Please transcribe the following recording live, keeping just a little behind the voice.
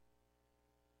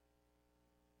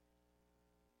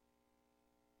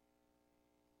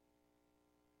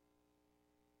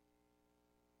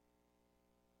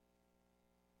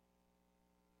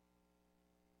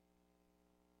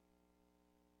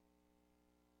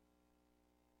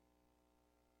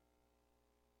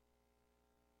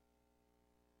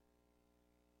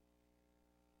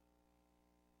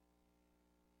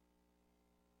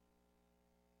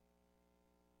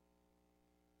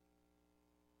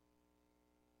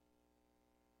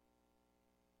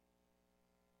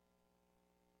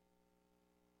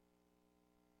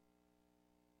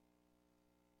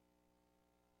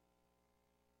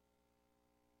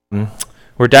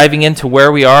We're diving into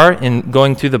where we are in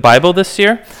going through the Bible this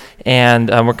year, and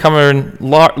we're covering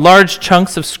large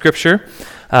chunks of Scripture.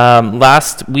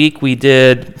 Last week we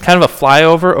did kind of a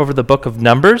flyover over the book of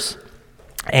Numbers,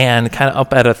 and kind of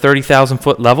up at a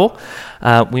 30,000-foot level.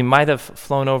 We might have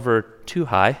flown over too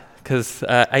high, because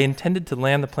I intended to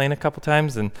land the plane a couple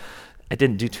times, and I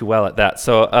didn't do too well at that,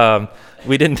 so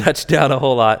we didn't touch down a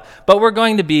whole lot. But we're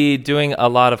going to be doing a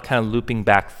lot of kind of looping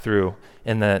back through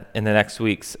in the next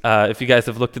weeks. If you guys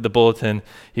have looked at the bulletin,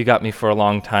 you got me for a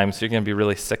long time, so you're going to be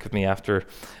really sick of me after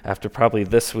probably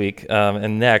this week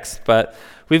and next. But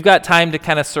we've got time to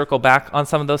kind of circle back on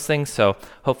some of those things, so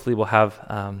hopefully we'll have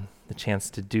the chance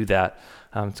to do that.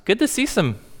 It's good to see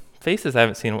some faces I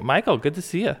haven't seen. Michael, good to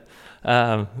see you.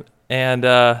 And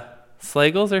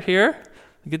Slagles are here.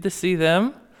 Good to see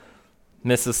them.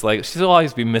 Mrs. Slagle. She'll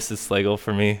always be Mrs. Slagle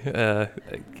for me.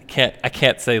 I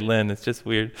can't say Lynn. It's just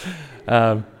weird.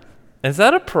 Is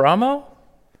that a promo?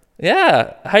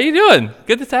 Yeah. How you doing?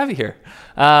 Good to have you here.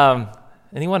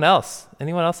 Anyone else?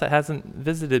 Anyone else that hasn't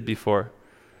visited before?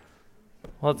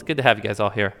 Well, it's good to have you guys all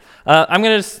here. I'm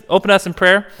going to just open us in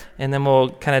prayer, and then we'll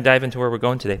kind of dive into where we're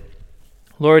going today.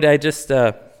 Lord, I just...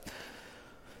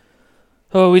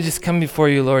 we just come before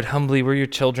you, Lord, humbly. We're your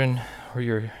children.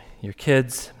 We're your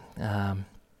kids.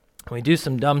 We do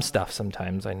some dumb stuff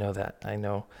sometimes. I know that. I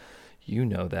know you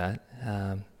know that.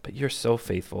 But you're so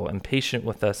faithful and patient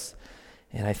with us,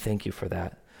 and I thank you for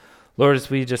that. Lord, as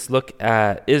we just look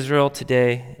at Israel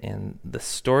today and the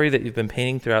story that you've been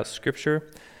painting throughout Scripture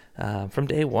from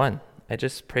day one, I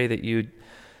just pray that you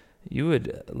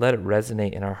would let it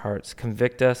resonate in our hearts.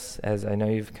 Convict us, as I know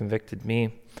you've convicted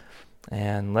me,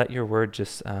 and let your word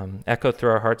just echo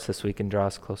through our hearts this week and draw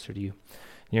us closer to you.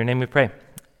 In your name we pray.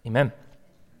 Amen.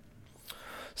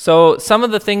 So some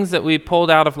of the things that we pulled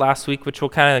out of last week, which we'll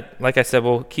kind of, like I said,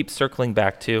 we'll keep circling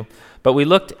back to, but we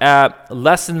looked at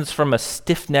lessons from a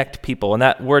stiff-necked people. And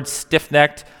that word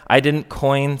stiff-necked, I didn't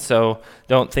coin, so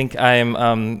don't think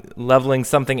I'm leveling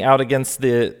something out against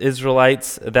the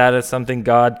Israelites. That is something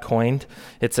God coined.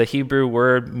 It's a Hebrew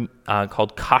word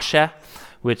called kasheh,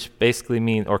 which basically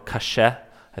means, or kasheh,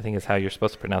 I think is how you're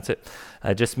supposed to pronounce it.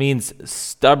 Just means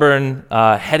stubborn,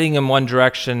 heading in one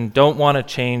direction, don't want to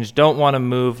change, don't want to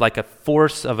move, like a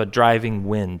force of a driving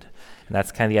wind. And that's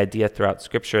kind of the idea throughout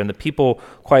Scripture. And the people,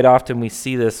 quite often we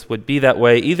see this, would be that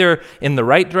way, either in the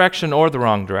right direction or the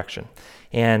wrong direction.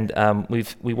 And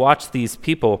we watched these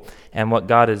people and what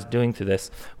God is doing through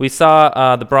this. We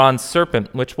saw the bronze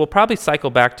serpent, which we'll probably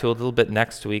cycle back to a little bit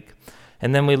next week.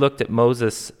 And then we looked at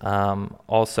Moses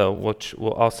also, which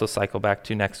we'll also cycle back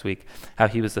to next week, how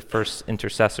he was the first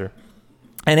intercessor.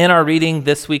 And in our reading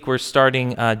this week, we're starting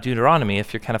Deuteronomy,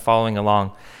 if you're kind of following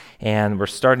along. And we're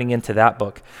starting into that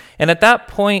book. And at that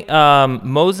point,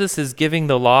 Moses is giving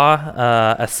the law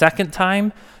a second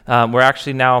time. We're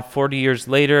actually now 40 years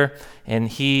later,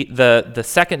 and the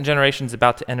second generation is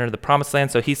about to enter the promised land.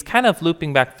 So he's kind of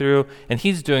looping back through, and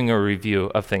he's doing a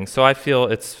review of things. So I feel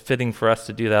it's fitting for us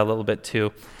to do that a little bit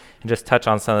too, and just touch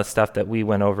on some of the stuff that we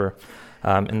went over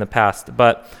in the past.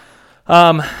 But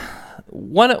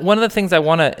one of the things I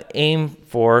want to aim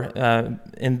for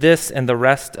in this and the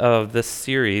rest of this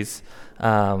series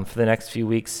for the next few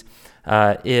weeks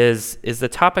is the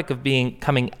topic of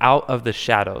coming out of the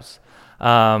shadows.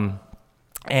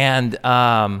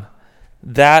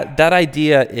 That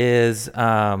idea is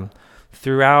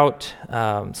throughout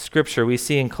Scripture. We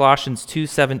see in Colossians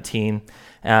 2:17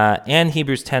 and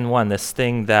Hebrews 10:1 this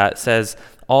thing that says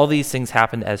all these things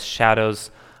happened as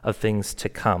shadows of things to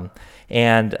come.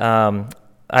 And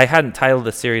I hadn't titled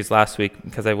the series last week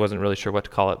because I wasn't really sure what to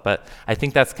call it, but I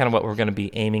think that's kind of what we're going to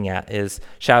be aiming at, is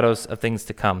shadows of things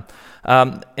to come.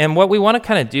 And what we want to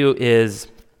kind of do is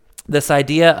this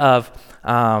idea of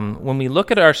when we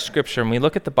look at our Scripture and we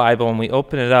look at the Bible and we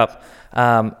open it up,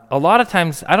 a lot of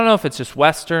times, I don't know if it's just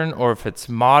Western or if it's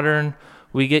modern,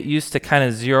 we get used to kind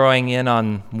of zeroing in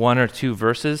on one or two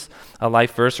verses, a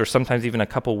life verse, or sometimes even a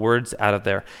couple words out of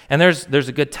there. And there's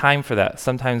a good time for that.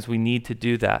 Sometimes we need to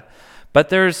do that. But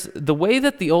there's the way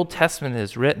that the Old Testament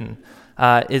is written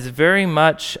is very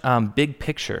much big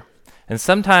picture. And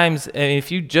sometimes if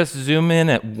you just zoom in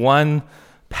at one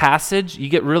passage, you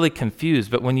get really confused.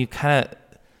 But when you kind of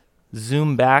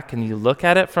zoom back and you look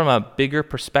at it from a bigger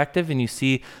perspective and you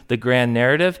see the grand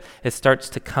narrative, it starts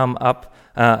to come up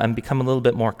and become a little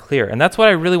bit more clear. And that's what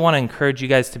I really want to encourage you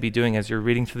guys to be doing as you're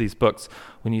reading through these books.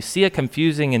 When you see a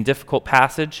confusing and difficult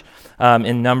passage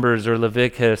in Numbers or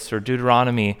Leviticus or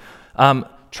Deuteronomy,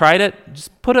 try to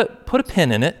just put a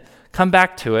pin in it, come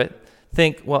back to it,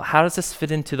 think, well, how does this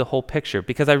fit into the whole picture?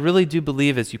 Because I really do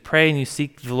believe as you pray and you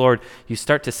seek the Lord, you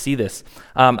start to see this.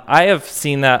 I have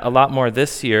seen that a lot more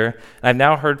this year. I've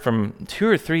now heard from 2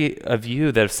 or 3 of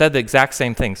you that have said the exact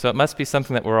same thing. So it must be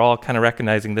something that we're all kind of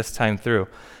recognizing this time through.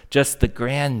 Just the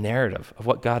grand narrative of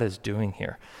what God is doing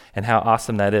here and how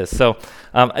awesome that is. So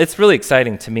it's really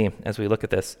exciting to me as we look at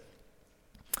this.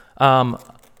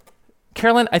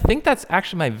 Carolyn, I think that's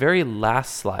actually my very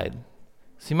last slide.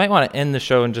 So you might want to end the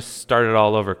show and just start it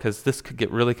all over, because this could get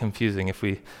really confusing if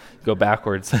we go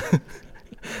backwards.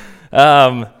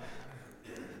 1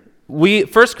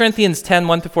 Corinthians 10,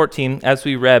 1-14, as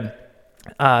we read,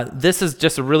 this is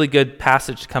just a really good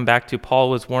passage to come back to. Paul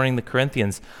was warning the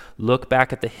Corinthians, look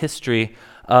back at the history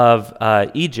of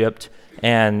Egypt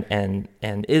and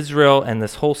Israel and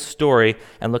this whole story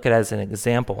and look at it as an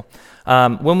example.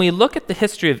 When we look at the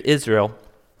history of Israel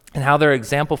and how they're an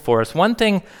example for us, one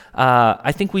thing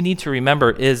I think we need to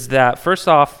remember is that, first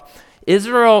off,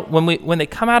 Israel, when they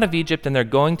come out of Egypt and they're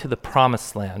going to the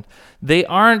promised land, they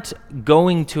aren't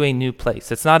going to a new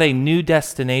place. It's not a new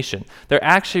destination. They're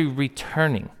actually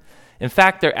returning. In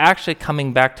fact, they're actually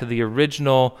coming back to the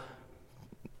original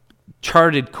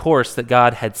charted course that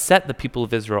God had set the people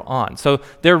of Israel on. So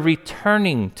they're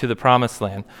returning to the promised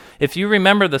land. If you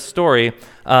remember the story,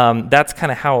 that's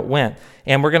kind of how it went.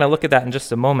 And we're going to look at that in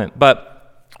just a moment.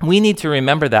 But we need to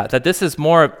remember that this is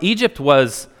more, Egypt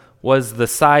was the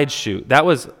side shoot. That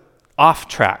was off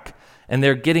track. And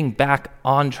they're getting back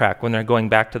on track when they're going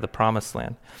back to the promised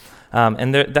land.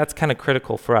 And that's kind of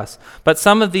critical for us. But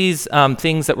some of these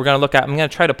things that we're going to look at, I'm going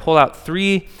to try to pull out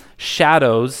 3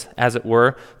 shadows, as it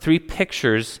were, 3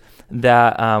 pictures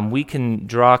that we can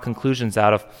draw conclusions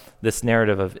out of this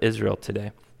narrative of Israel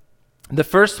today. The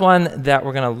first one that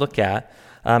we're going to look at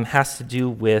has to do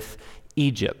with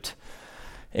Egypt.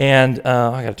 And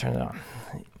I got to turn it on.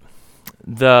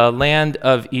 The land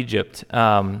of Egypt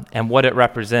and what it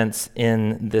represents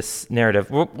in this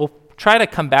narrative. We'll try to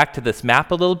come back to this map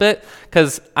a little bit,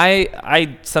 because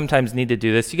I sometimes need to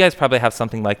do this. You guys probably have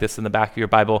something like this in the back of your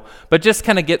Bible, but just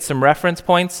kind of get some reference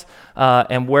points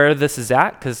and where this is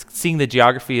at, because seeing the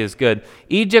geography is good.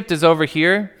 Egypt is over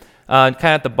here, kind of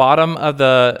at the bottom of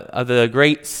the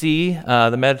Great Sea,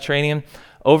 the Mediterranean.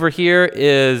 Over here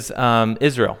is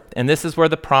Israel, and this is where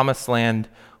the promised land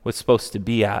was supposed to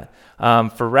be at.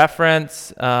 For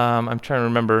reference, I'm trying to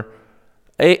remember,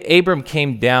 Abram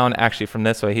came down actually from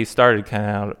this way. He started kind of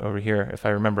out over here, if I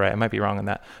remember right. I might be wrong on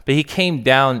that. But he came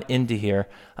down into here,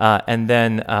 and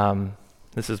then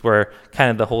this is where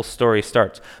kind of the whole story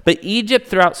starts. But Egypt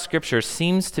throughout Scripture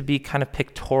seems to be kind of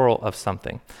pictorial of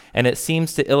something, and it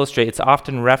seems to illustrate. It's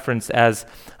often referenced as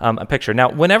a picture. Now,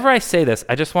 whenever I say this,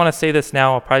 I just want to say this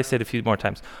now. I'll probably say it a few more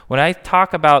times. When I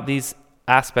talk about these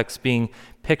aspects being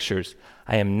pictures,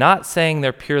 I am not saying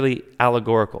they're purely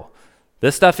allegorical.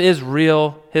 This stuff is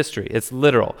real history. It's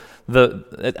literal.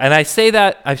 And I say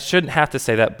that, I shouldn't have to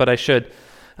say that, but I should,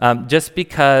 just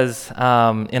because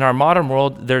in our modern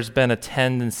world, there's been a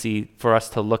tendency for us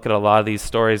to look at a lot of these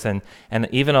stories, and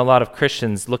even a lot of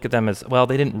Christians look at them as, well,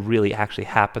 they didn't really actually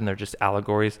happen. They're just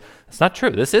allegories. It's not true.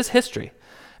 This is history.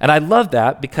 And I love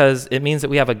that, because it means that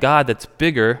we have a God that's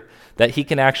bigger, that he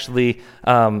can actually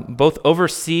both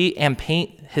oversee and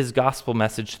paint his gospel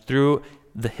message through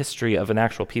the history of an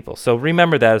actual people. So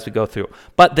remember that as we go through.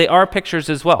 But they are pictures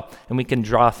as well, and we can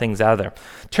draw things out of there.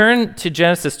 Turn to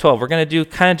Genesis 12. We're going to do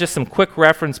kind of just some quick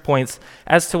reference points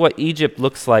as to what Egypt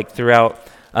looks like throughout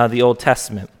the Old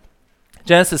Testament.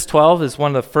 Genesis 12 is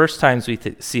one of the first times we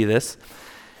see this,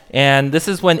 and this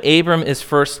is when Abram is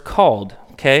first called.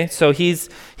 Okay, so he's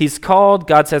called.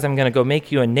 God says, I'm going to go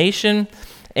make you a nation.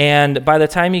 And by the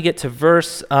time you get to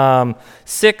verse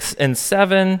 6 and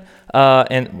 7,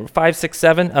 and 5, 6,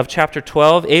 7 of chapter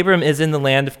 12, Abram is in the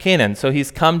land of Canaan. So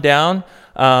he's come down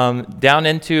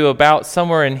into about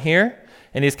somewhere in here,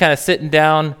 and he's kind of sitting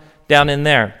down in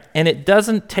there. And it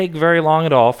doesn't take very long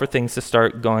at all for things to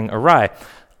start going awry.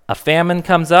 A famine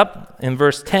comes up in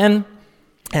verse 10,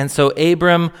 and so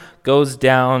Abram goes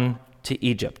down to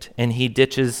Egypt, and he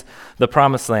ditches the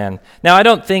promised land. Now, I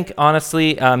don't think,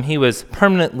 honestly, he was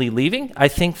permanently leaving. I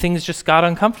think things just got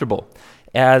uncomfortable,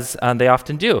 as they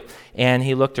often do. And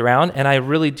he looked around, and I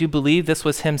really do believe this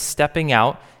was him stepping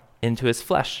out into his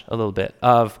flesh a little bit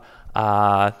of,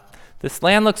 this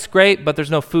land looks great, but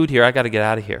there's no food here. I got to get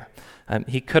out of here.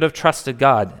 He could have trusted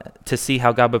God to see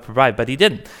how God would provide, but he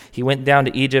didn't. He went down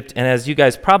to Egypt, and as you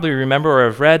guys probably remember or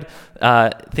have read,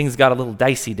 things got a little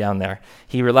dicey down there.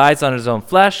 He relies on his own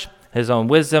flesh, his own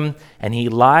wisdom, and he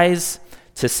lies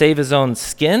to save his own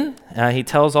skin. He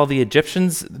tells all the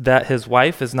Egyptians that his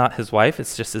wife is not his wife,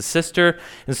 it's just his sister.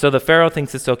 And so the Pharaoh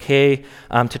thinks it's okay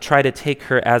to try to take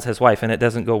her as his wife, and it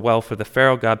doesn't go well for the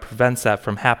Pharaoh. God prevents that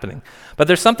from happening. But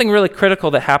there's something really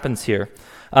critical that happens here.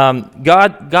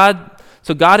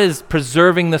 So God is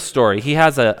preserving the story. He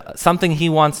has something he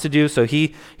wants to do, so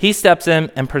he steps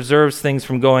in and preserves things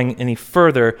from going any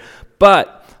further.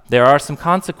 But there are some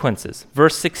consequences.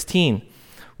 Verse 16,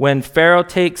 when Pharaoh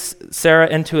takes Sarah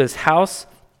into his house,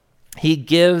 he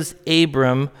gives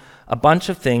Abram a bunch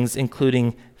of things,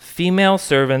 including female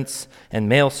servants and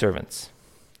male servants.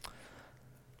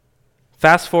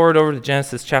 Fast forward over to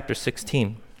Genesis chapter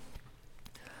 16,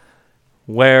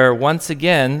 where once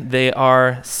again they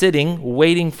are sitting,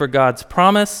 waiting for God's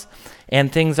promise,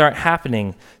 and things aren't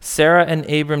happening. Sarah and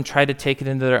Abram try to take it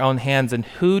into their own hands, and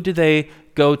who do they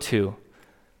go to?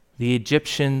 The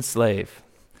Egyptian slave.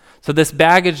 So this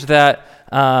baggage that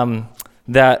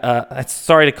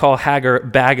sorry to call Hagar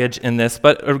baggage in this,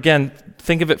 but again,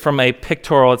 think of it from a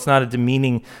pictorial. It's not a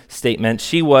demeaning statement.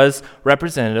 She was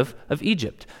representative of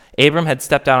Egypt. Abram had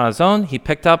stepped out on his own. He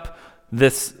picked up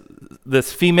this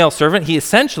female servant. He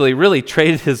essentially really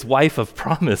traded his wife of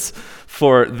promise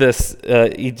for this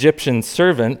Egyptian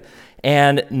servant.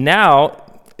 And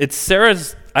now it's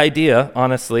Sarah's idea,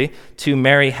 honestly, to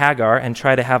marry Hagar and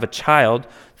try to have a child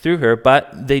through her.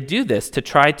 But they do this to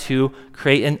try to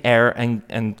create an heir.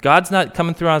 And God's not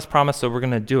coming through on his promise, so we're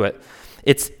going to do it.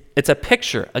 It's a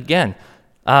picture, again,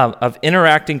 of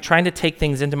interacting, trying to take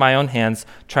things into my own hands,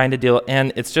 trying to deal.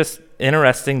 And it's just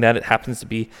interesting that it happens to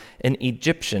be an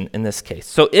Egyptian in this case.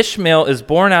 So Ishmael is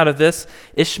born out of this.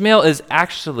 Ishmael is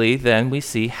actually, then we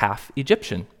see, half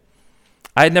Egyptian.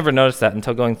 I had never noticed that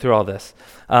until going through all this,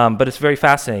 but it's very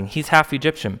fascinating. He's half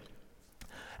Egyptian.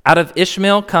 Out of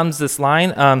Ishmael comes this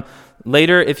line.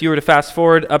 Later, if you were to fast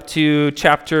forward up to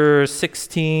chapter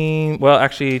 16, well,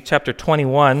 actually chapter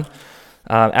 21,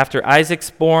 after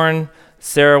Isaac's born,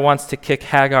 Sarah wants to kick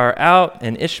Hagar out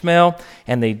and Ishmael,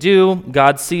 and they do.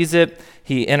 God sees it.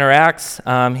 He interacts.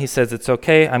 He says, it's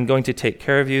okay. I'm going to take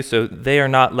care of you. So they are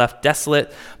not left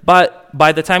desolate. But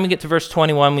by the time we get to verse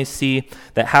 21, we see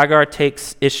that Hagar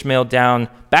takes Ishmael down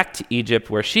back to Egypt,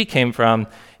 where she came from,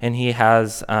 and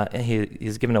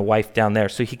he's given a wife down there.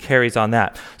 So he carries on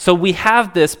that. So we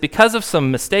have this, because of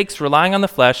some mistakes relying on the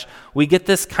flesh, we get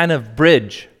this kind of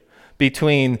bridge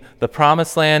between the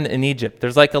promised land and Egypt.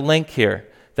 There's like a link here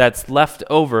that's left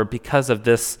over because of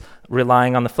this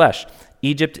relying on the flesh.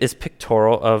 Egypt is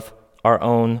pictorial of our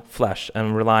own flesh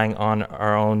and relying on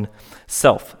our own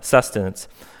self-sustenance.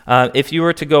 If you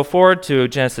were to go forward to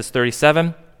Genesis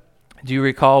 37, do you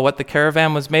recall what the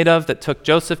caravan was made of that took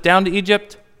Joseph down to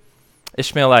Egypt?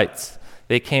 Ishmaelites.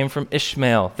 They came from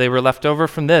Ishmael. They were left over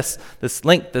from this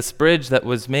link, this bridge that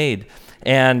was made.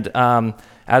 And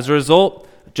as a result,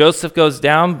 Joseph goes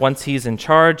down. Once he's in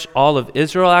charge, all of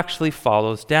Israel actually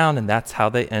follows down, and that's how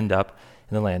they end up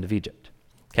in the land of Egypt.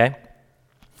 Okay?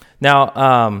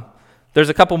 Now, there's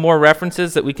a couple more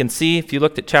references that we can see. If you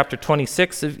looked at chapter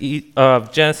 26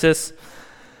 of Genesis,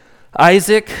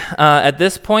 Isaac, at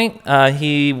this point,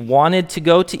 he wanted to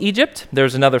go to Egypt.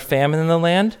 There's another famine in the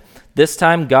land. This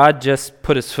time, God just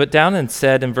put his foot down and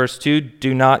said in verse 2,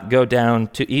 do not go down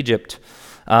to Egypt,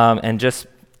 and just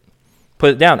put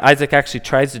it down. Isaac actually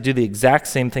tries to do the exact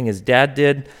same thing his dad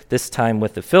did, this time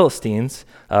with the Philistines,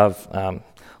 of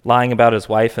lying about his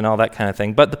wife and all that kind of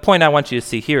thing. But the point I want you to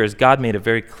see here is God made a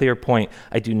very clear point.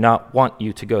 I do not want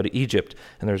you to go to Egypt,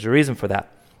 and there's a reason for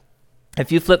that.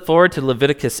 If you flip forward to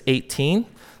Leviticus 18,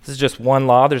 this is just one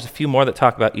law. There's a few more that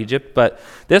talk about Egypt, but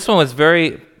this one was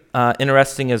very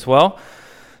interesting as well,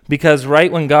 because right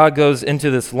when God goes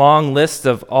into this long list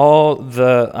of all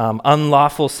the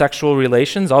unlawful sexual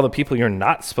relations, all the people you're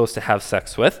not supposed to have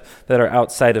sex with that are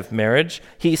outside of marriage,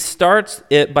 he starts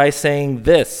it by saying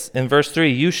this in verse 3,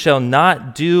 you shall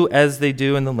not do as they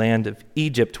do in the land of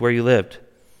Egypt where you lived.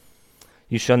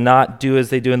 You shall not do as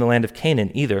they do in the land of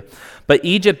Canaan either. But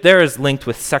Egypt there is linked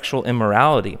with sexual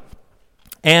immorality.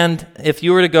 And if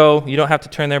you were to go, you don't have to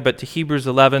turn there, but to Hebrews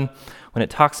 11, when it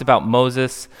talks about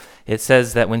Moses, it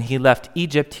says that when he left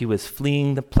Egypt, he was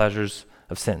fleeing the pleasures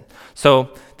of sin.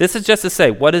 So this is just to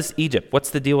say, what is Egypt? What's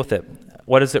the deal with it?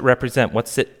 What does it represent?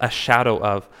 What's it a shadow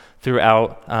of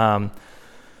throughout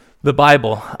the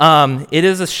Bible?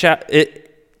 It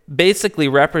basically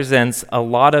represents a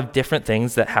lot of different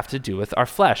things that have to do with our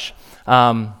flesh.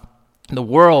 The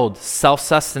world,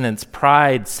 self-sustenance,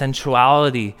 pride,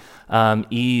 sensuality,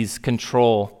 ease,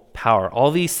 control, power.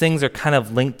 All these things are kind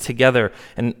of linked together,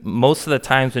 and most of the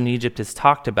times when Egypt is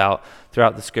talked about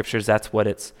throughout the scriptures, that's what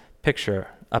it's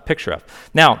a picture of.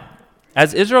 Now,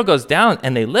 as Israel goes down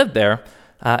and they live there,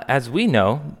 as we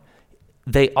know,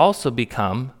 they also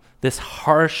become this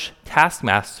harsh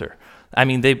taskmaster. I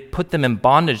mean, they put them in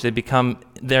bondage.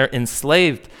 They're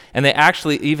enslaved, and they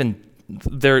actually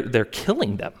they're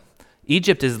killing them.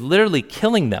 Egypt is literally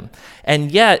killing them.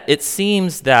 And yet, it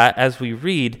seems that as we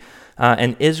read,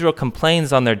 and Israel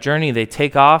complains on their journey, they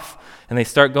take off and they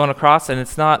start going across, and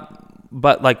it's not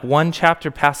but like one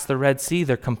chapter past the Red Sea,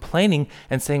 they're complaining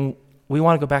and saying, we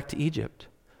want to go back to Egypt.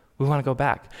 We want to go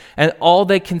back. And all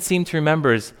they can seem to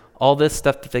remember is all this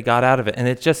stuff that they got out of it. And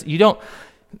it's just, you don't,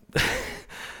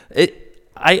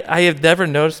 I have never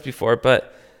noticed before,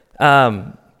 but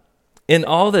in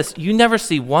all this, you never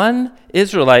see one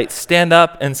Israelite stand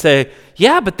up and say,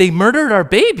 yeah, but they murdered our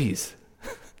babies.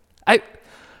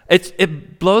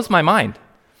 It blows my mind.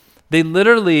 They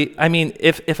literally, I mean,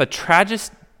 if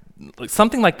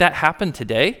something like that happened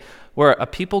today, where a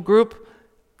people group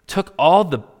took all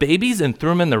the babies and threw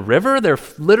them in the river, they're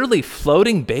literally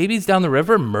floating babies down the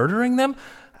river, murdering them.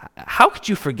 How could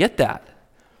you forget that?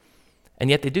 And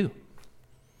yet they do.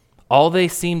 All they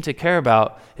seem to care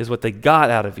about is what they got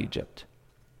out of Egypt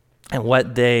and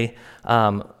what they,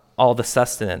 all the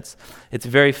sustenance. It's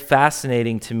very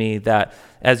fascinating to me that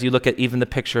as you look at even the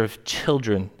picture of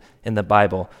children in the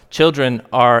Bible, children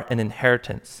are an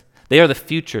inheritance. They are the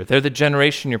future. They're the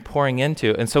generation you're pouring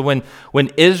into. And so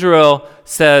when Israel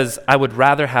says, I would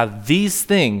rather have these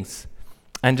things,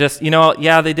 and just,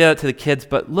 yeah, they did it to the kids,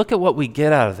 but look at what we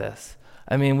get out of this.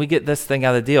 I mean, we get this thing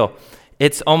out of the deal.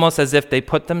 It's almost as if they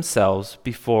put themselves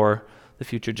before the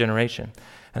future generation.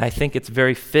 And I think it's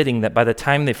very fitting that by the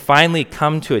time they finally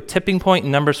come to a tipping point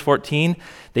in Numbers 14,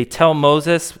 they tell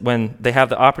Moses, when they have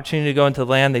the opportunity to go into the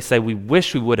land, they say, we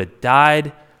wish we would have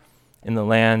died in the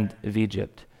land of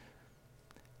Egypt.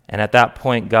 And at that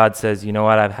point, God says, you know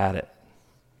what, I've had it.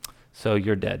 So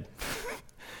you're dead.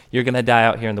 You're going to die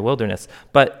out here in the wilderness.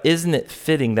 But isn't it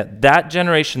fitting that that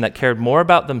generation that cared more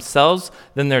about themselves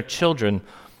than their children,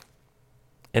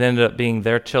 it ended up being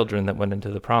their children that went into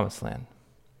the promised land?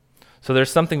 So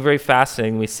there's something very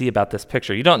fascinating we see about this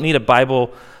picture. You don't need a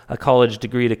college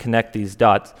degree to connect these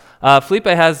dots. Felipe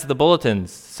has the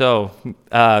bulletins, so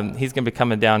he's going to be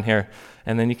coming down here,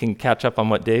 and then you can catch up on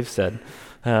what Dave said.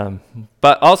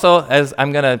 But also, as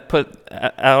I'm going to put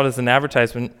out as an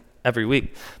advertisement every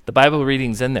week, the Bible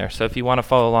reading's in there. So if you want to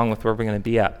follow along with where we're going to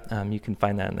be at, you can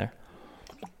find that in there.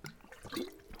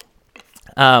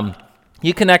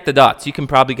 You connect the dots. You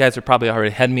guys are probably already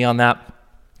ahead of me on that.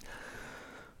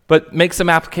 But make some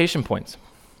application points.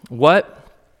 What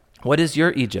is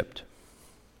your Egypt?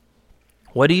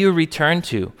 What do you return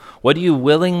to? What do you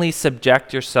willingly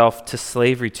subject yourself to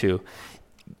slavery to?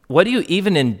 What do you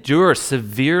even endure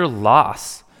severe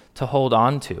loss to hold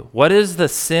on to? What is the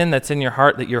sin that's in your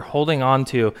heart that you're holding on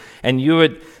to? And you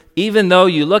would, even though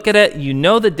you look at it, you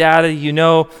know the data, you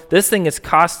know this thing is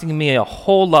costing me a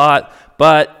whole lot,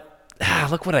 but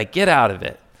look what I get out of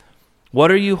it.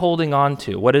 What are you holding on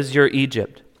to? What is your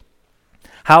Egypt?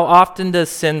 How often does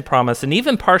sin promise and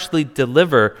even partially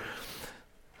deliver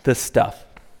this stuff?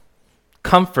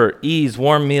 Comfort, ease,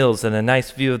 warm meals, and a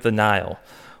nice view of the Nile,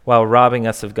 while robbing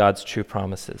us of God's true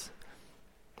promises.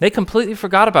 They completely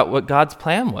forgot about what God's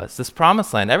plan was, this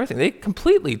promised land, everything. They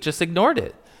completely just ignored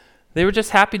it. They were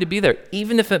just happy to be there,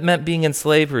 even if it meant being in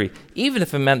slavery, even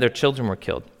if it meant their children were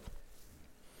killed.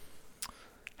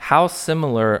 How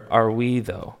similar are we,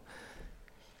 though,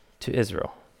 to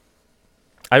Israel?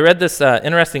 I read this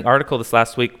interesting article this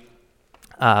last week,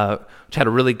 which had a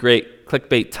really great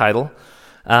clickbait title.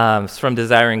 It's from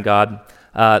Desiring God.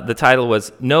 The title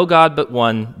was No God But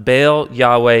One, Baal,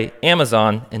 Yahweh,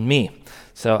 Amazon, and Me.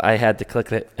 So I had to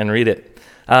click it and read it.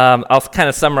 I'll kind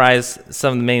of summarize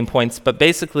some of the main points, but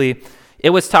basically it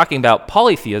was talking about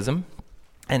polytheism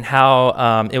and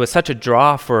how it was such a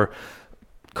draw for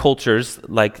cultures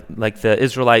like the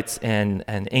Israelites and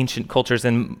ancient cultures.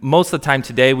 And most of the time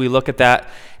today we look at that,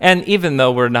 and even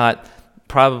though we're not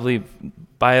probably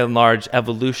by and large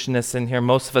evolutionists in here,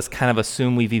 most of us kind of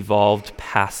assume we've evolved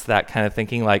past that kind of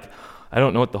thinking, like, I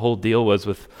don't know what the whole deal was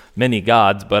with many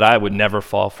gods, but I would never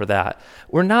fall for that.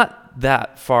 We're not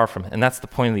that far from it, and that's the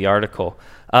point of the article.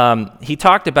 He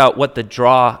talked about what the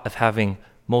draw of having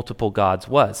multiple gods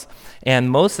was,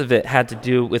 and most of it had to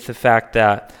do with the fact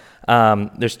that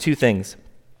there's two things.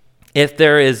 If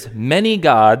there is many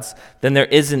gods, then there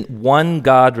isn't one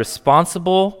God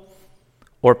responsible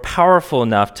or powerful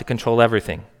enough to control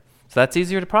everything. So that's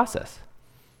easier to process.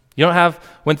 You don't have,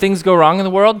 when things go wrong in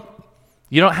the world,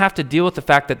 you don't have to deal with the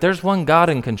fact that there's one God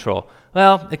in control.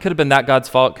 Well, it could have been that God's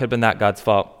fault, it could have been that God's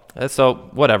fault. So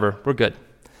whatever, we're good.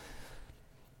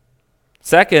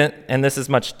 Second, and this is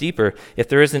much deeper, if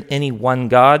there isn't any one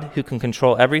God who can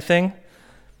control everything,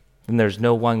 then there's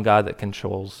no one God that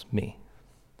controls me.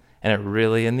 And it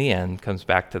really, in the end, comes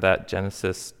back to that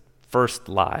Genesis first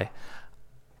lie.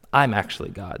 I'm actually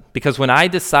God. Because when I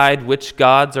decide which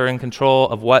gods are in control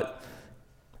of what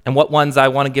ones I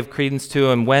want to give credence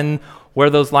to and where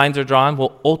those lines are drawn,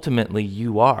 well, ultimately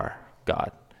you are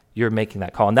God. You're making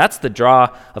that call. And that's the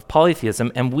draw of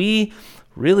polytheism. And we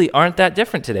really aren't that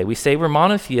different today. We say we're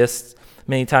monotheists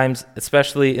many times,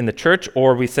 especially in the church,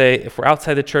 or we say, if we're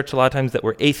outside the church, a lot of times that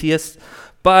we're atheists.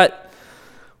 But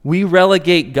we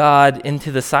relegate God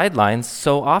into the sidelines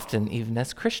so often, even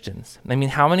as Christians. I mean,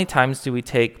 how many times do we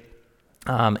take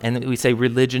and we say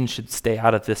religion should stay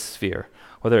out of this sphere,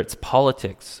 whether it's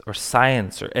politics or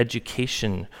science or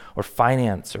education or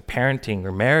finance or parenting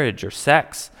or marriage or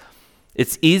sex?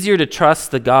 It's easier to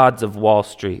trust the gods of Wall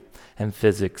Street and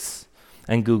physics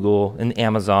and Google and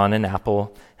Amazon and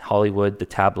Apple, Hollywood, the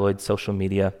tabloids, social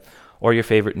media, or your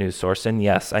favorite news source. And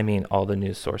yes, I mean all the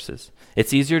news sources.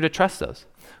 It's easier to trust those.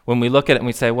 When we look at it and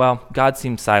we say, well, God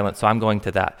seems silent, so I'm going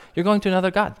to that. You're going to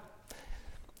another God.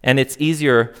 And it's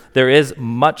easier. There is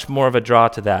much more of a draw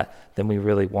to that than we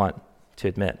really want to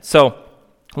admit. So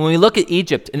when we look at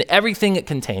Egypt and everything it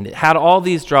contained, it had all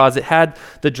these draws. It had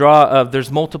the draw of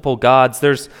there's multiple gods.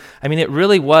 It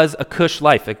really was a cush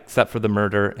life, except for the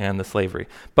murder and the slavery.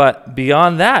 But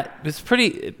beyond that,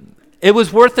 it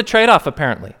was worth the trade-off,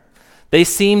 apparently. They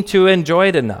seemed to enjoy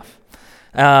it enough.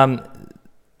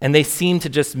 And they seemed to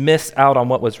just miss out on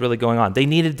what was really going on. They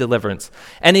needed deliverance.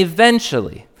 And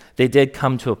eventually, they did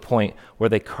come to a point where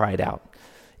they cried out.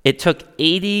 It took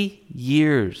 80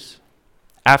 years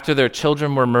after their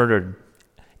children were murdered,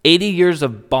 80 years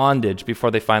of bondage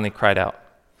before they finally cried out.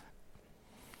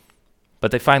 But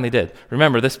they finally did.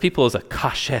 Remember, this people is a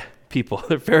kashe people.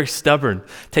 They're very stubborn.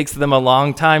 It takes them a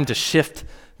long time to shift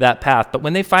that path. But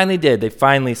when they finally did, they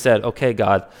finally said, okay,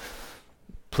 God,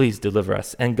 please deliver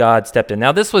us. And God stepped in.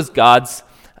 Now, this was God's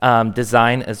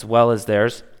design as well as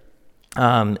theirs.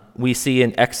 We see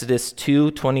in Exodus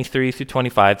 2:23 through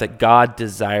 25 that God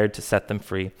desired to set them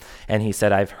free. And he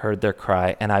said, I've heard their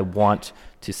cry, and I want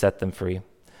to set them free.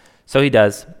 So he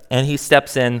does. And he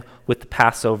steps in with the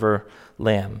Passover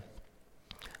lamb.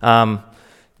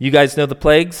 You guys know the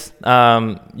plagues.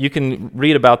 You can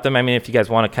read about them. I mean, if you guys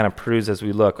want to kind of peruse as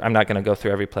we look, I'm not going to go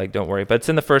through every plague, don't worry. But it's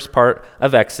in the first part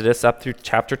of Exodus up through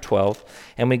chapter 12.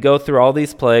 And we go through all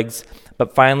these plagues.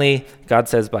 But finally, God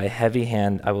says, by a heavy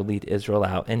hand, I will lead Israel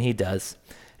out. And he does.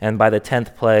 And by the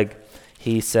 10th plague,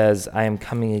 he says, I am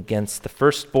coming against the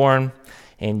firstborn,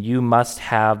 and you must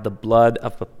have the blood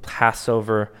of a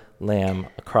Passover lamb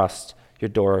across your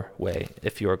doorway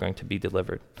if you are going to be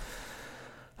delivered.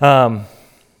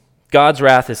 God's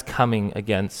wrath is coming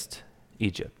against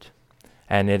Egypt,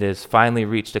 and it has finally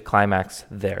reached a climax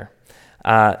there.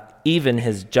 Even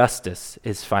his justice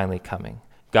is finally coming.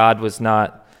 God was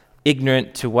not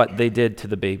ignorant to what they did to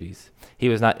the babies. He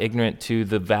was not ignorant to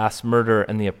the vast murder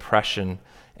and the oppression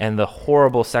and the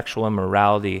horrible sexual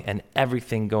immorality and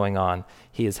everything going on.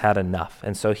 He has had enough,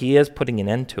 and so he is putting an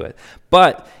end to it.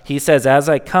 But he says, as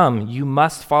I come, you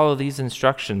must follow these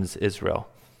instructions, Israel,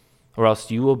 or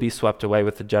else you will be swept away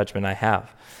with the judgment I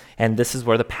have. And this is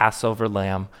where the Passover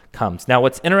lamb comes. Now,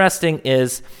 what's interesting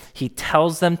is he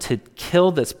tells them to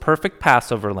kill this perfect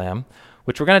Passover lamb,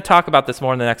 which we're going to talk about this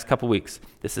more in the next couple weeks.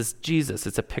 This is Jesus.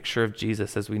 It's a picture of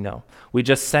Jesus, as we know. We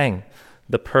just sang,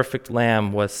 the perfect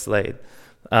lamb was slain.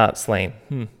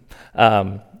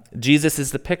 Jesus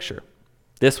is the picture.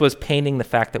 This was painting the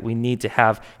fact that we need to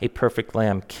have a perfect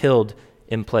lamb killed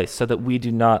in place so that we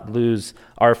do not lose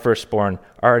our firstborn,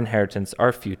 our inheritance,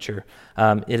 our future.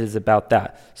 It is about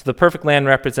that. So the perfect lamb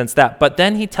represents that. But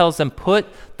then he tells them, put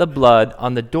the blood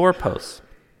on the doorposts.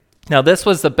 Now, this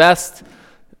was the best.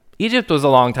 Egypt was a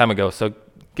long time ago, so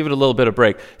give it a little bit of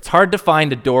break. It's hard to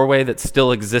find a doorway that's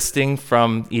still existing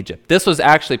from Egypt. This was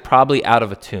actually probably out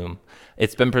of a tomb.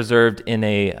 It's been preserved in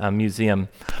a museum.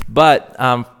 But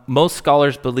most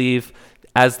scholars believe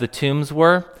as the tombs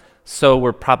were, so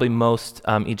were probably most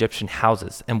Egyptian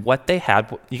houses. And what they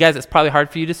had, you guys, it's probably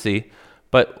hard for you to see,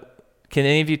 but can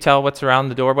any of you tell what's around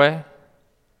the doorway?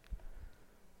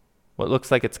 What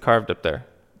looks like it's carved up there?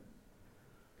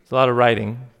 There's a lot of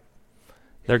writing.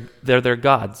 They're their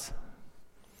gods.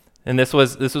 And this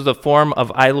was a form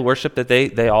of idol worship that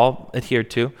they all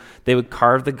adhered to. They would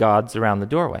carve the gods around the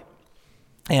doorway.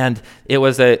 And it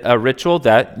was a ritual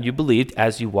that you believed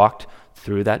as you walked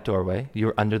through that doorway, you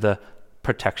were under the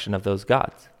protection of those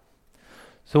gods.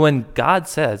 So when God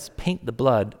says, paint the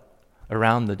blood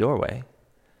around the doorway,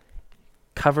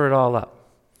 cover it all up.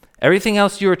 Everything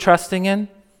else you were trusting in,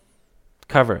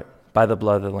 cover it by the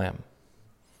blood of the Lamb.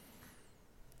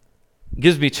 It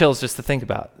gives me chills just to think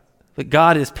about. But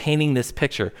God is painting this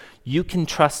picture. You can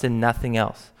trust in nothing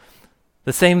else.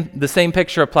 The same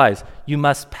picture applies. You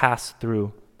must pass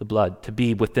through the blood to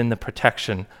be within the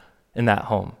protection in that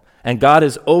home. And God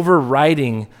is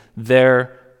overriding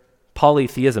their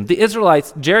polytheism. The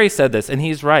Israelites, Jerry said this, and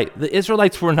he's right. The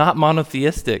Israelites were not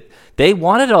monotheistic. They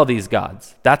wanted all these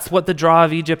gods. That's what the draw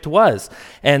of Egypt was.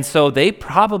 And so they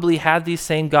probably had these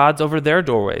same gods over their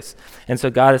doorways. And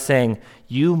so God is saying,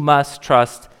 you must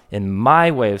trust in my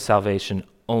way of salvation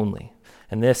only.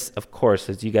 And this, of course,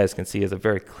 as you guys can see, is a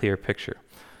very clear picture.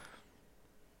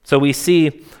 So we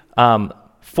see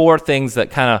 4 things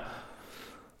that kind of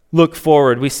look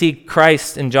forward. We see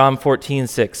Christ in John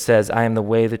 14:6 says, I am the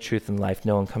way, the truth, and life.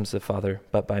 No one comes to the Father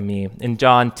but by me. In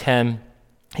John 10,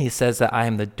 he says that I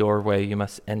am the doorway. You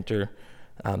must enter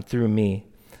through me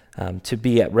to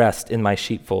be at rest in my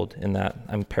sheepfold. In that,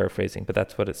 I'm paraphrasing, but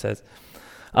that's what it says.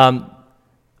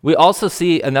 We also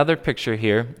see another picture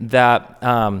here that,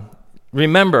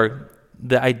 remember,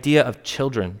 the idea of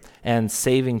children and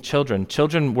saving children.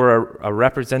 Children were a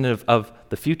representative of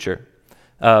the future,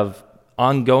 of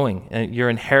ongoing, and your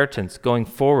inheritance going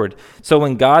forward. So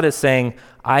when God is saying,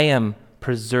 I am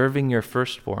preserving your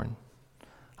firstborn,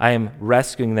 I am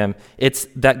rescuing them, it's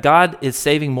that God is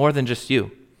saving more than just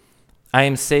you. I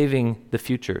am saving the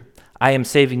future. I am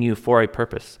saving you for a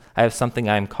purpose. I have something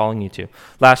I am calling you to.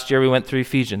 Last year we went through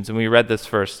Ephesians and we read this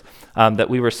verse, that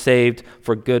we were saved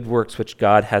for good works which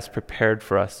God has prepared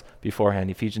for us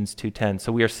beforehand, Ephesians 2:10.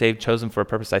 So we are saved, chosen for a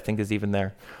purpose, I think is even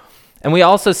there. And we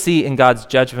also see in God's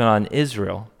judgment on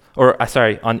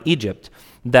on Egypt,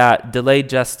 that delayed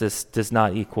justice does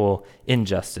not equal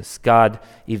injustice. God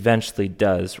eventually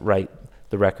does right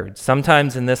the record.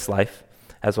 Sometimes in this life,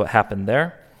 as what happened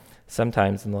there,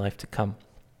 sometimes in the life to come.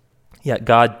 Yet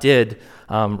God did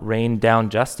rain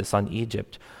down justice on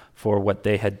Egypt for what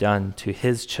they had done to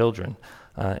his children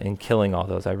in killing all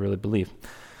those, I really believe.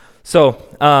 So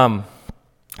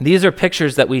these are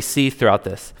pictures that we see throughout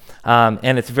this.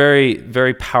 And it's very,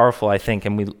 very powerful, I think,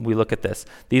 and we look at this.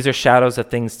 These are shadows of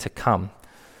things to come.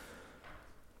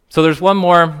 So there's one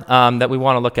more that we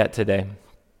want to look at today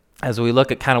as we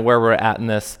look at kind of where we're at in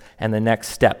this and the next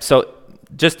step. So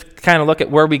just kind of look at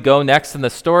where we go next in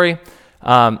the story.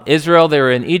 Israel, they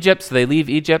were in Egypt, so they leave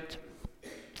Egypt.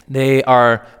 They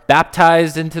are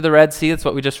baptized into the Red Sea. That's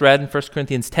what we just read in 1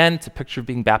 Corinthians 10. It's a picture of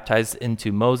being baptized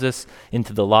into Moses,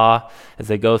 into the law, as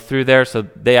they go through there. So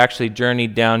they actually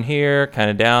journeyed down here, kind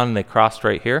of down, and they crossed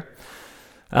right here.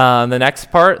 The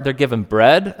next part, they're given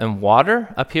bread and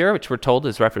water up here, which we're told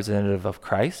is representative of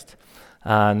Christ.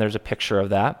 And there's a picture of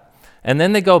that. And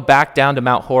then they go back down to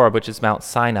Mount Horeb, which is Mount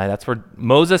Sinai. That's where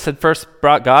Moses had first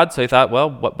brought God, so he thought, well,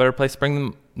 what better place to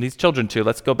bring these children to?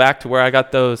 Let's go back to where I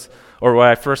got those, or where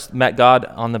I first met God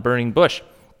on the burning bush.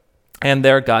 And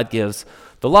there God gives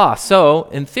the law. So,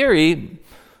 in theory,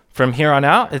 from here on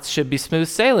out, it should be smooth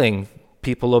sailing.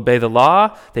 People obey the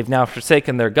law. They've now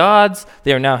forsaken their gods.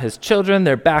 They are now his children.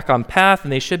 They're back on path,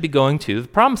 and they should be going to the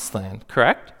promised land,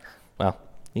 correct? Well,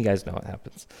 you guys know what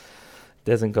happens. It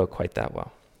doesn't go quite that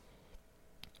well.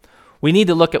 We need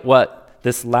to look at what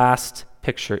this last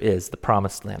picture is, the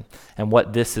promised land, and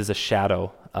what this is a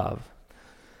shadow of.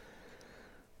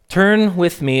 Turn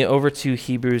with me over to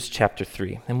Hebrews chapter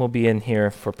 3, and we'll be in here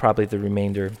for probably the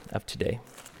remainder of today.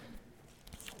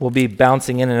 We'll be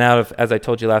bouncing in and out of, as I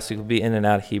told you last week, we'll be in and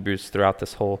out of Hebrews throughout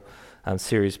this whole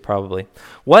series probably.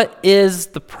 What is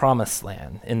the promised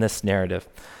land in this narrative?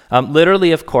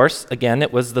 Literally, of course, again,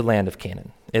 it was the land of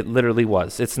Canaan. It literally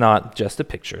was. It's not just a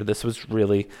picture. This was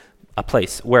really a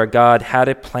place where God had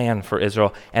a plan for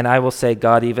Israel, and I will say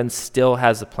God even still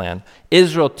has a plan.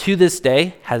 Israel to this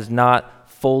day has not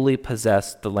fully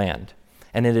possessed the land,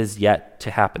 and it is yet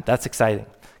to happen. That's exciting.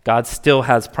 God still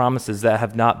has promises that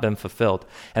have not been fulfilled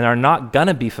and are not going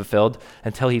to be fulfilled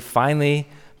until he finally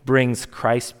brings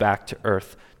Christ back to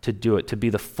earth to do it, to be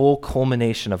the full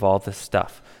culmination of all this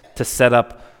stuff, to set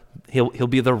up. He'll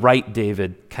be the right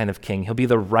David kind of king. He'll be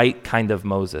the right kind of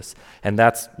Moses. And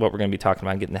that's what we're going to be talking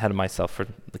about. I'm getting ahead of myself for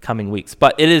the coming weeks.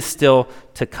 But it is still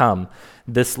to come.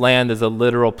 This land is a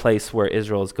literal place where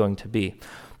Israel is going to be.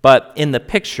 But in the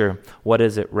picture, what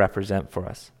does it represent for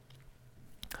us?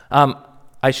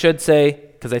 I should say,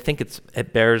 because I think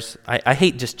it bears, I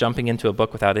hate just jumping into a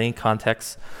book without any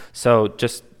context. So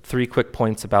just 3 quick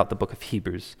points about the book of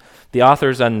Hebrews. The author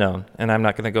is unknown, and I'm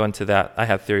not going to go into that. I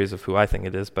have theories of who I think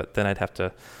it is, but then I'd have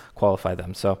to qualify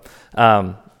them. So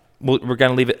we're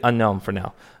going to leave it unknown for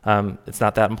now. It's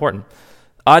not that important.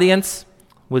 Audience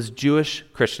was Jewish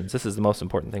Christians. This is the most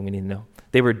important thing we need to know.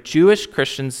 They were Jewish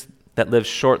Christians that lived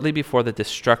shortly before the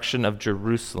destruction of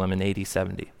Jerusalem in AD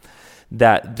 70.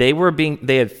 That they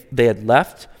had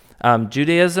left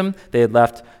Judaism. They had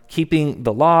left keeping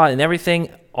the law and everything,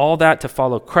 all that to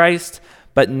follow Christ.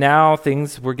 But now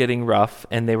things were getting rough,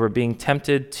 and they were being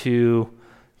tempted to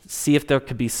see if there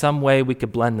could be some way we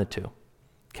could blend the two.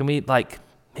 Can we,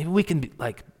 maybe we can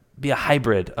be a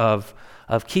hybrid of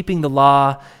keeping the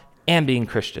law and being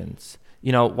Christians?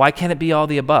 Why can't it be all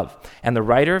the above? And the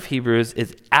writer of Hebrews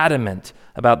is adamant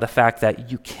about the fact that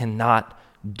you cannot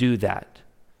do that.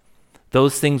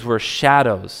 Those things were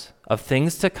shadows of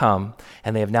things to come,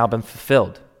 and they have now been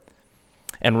fulfilled.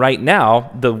 And right now,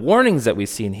 the warnings that we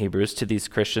see in Hebrews to these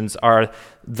Christians are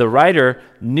the writer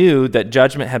knew that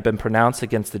judgment had been pronounced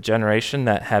against the generation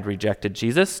that had rejected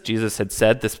Jesus. Jesus had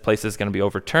said this place is going to be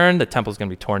overturned, the temple is going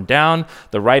to be torn down.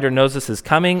 The writer knows this is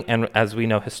coming, and as we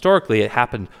know historically, it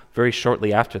happened very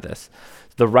shortly after this.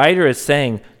 The writer is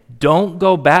saying, don't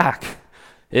go back.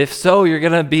 If so, you're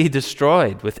going to be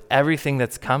destroyed with everything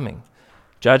that's coming.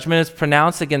 Judgment is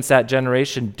pronounced against that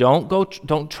generation.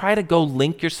 Don't try to go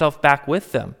link yourself back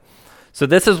with them. So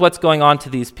this is what's going on to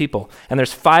these people. And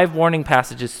there's 5 warning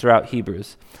passages throughout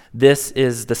Hebrews. This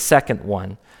is the second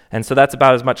one. And so that's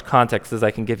about as much context as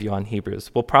I can give you on Hebrews.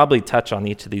 We'll probably touch on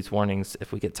each of these warnings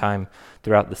if we get time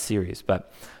throughout the series,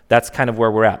 but that's kind of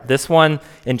where we're at. This one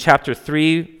in chapter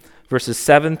 3, verses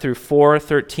 7 through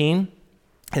 4:13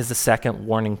 is the second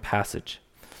warning passage.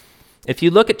 If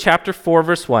you look at chapter 4,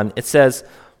 verse 1, it says,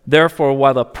 "Therefore,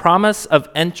 while the promise of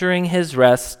entering his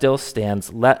rest still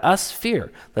stands, let us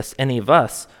fear, lest any of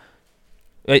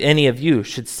you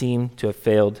should seem to have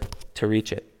failed to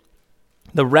reach it."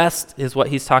 The rest is what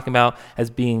he's talking about as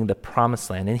being the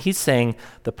promised land. And he's saying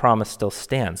the promise still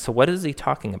stands. So what is he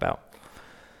talking about?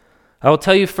 I will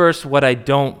tell you first what I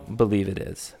don't believe it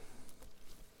is.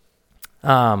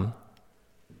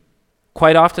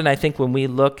 Quite often, I think when we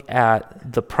look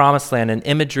at the promised land and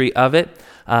imagery of it,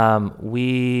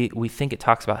 we think it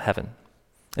talks about heaven.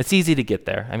 It's easy to get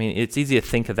there. I mean, it's easy to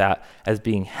think of that as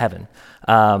being heaven.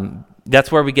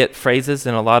 That's where we get phrases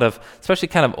in a lot of, especially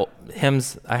kind of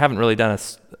hymns. I haven't really done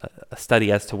a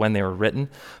study as to when they were written,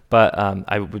 but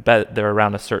I would bet they're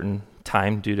around a certain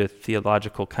time due to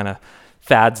theological kind of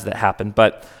fads that happen.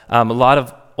 But a lot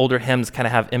of older hymns kind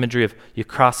of have imagery of you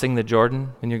crossing the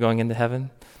Jordan when you're going into heaven,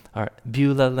 or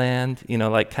Beulah land,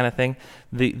 kind of thing.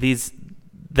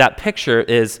 That picture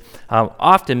is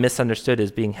often misunderstood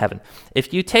as being heaven.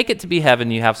 If you take it to be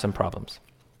heaven, you have some problems.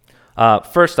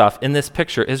 First off, in this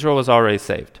picture, Israel was already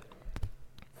saved.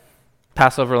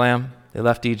 Passover lamb, they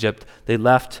left Egypt, they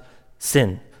left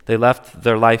sin, they left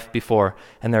their life before,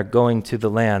 and they're going to the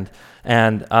land.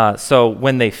 And so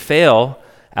when they fail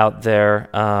out there,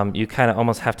 you kind of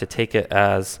almost have to take it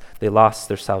as they lost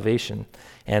their salvation.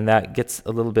 And that gets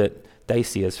a little bit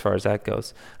dicey as far as that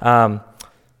goes.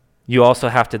 You also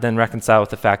have to then reconcile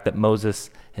with the fact that Moses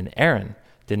and Aaron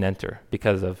didn't enter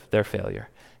because of their failure.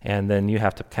 And then you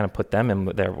have to kind of put them in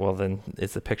there. Well, then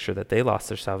it's a picture that they lost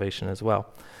their salvation as well.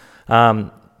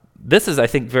 This is, I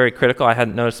think, very critical. I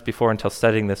hadn't noticed before until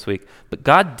studying this week. But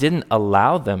God didn't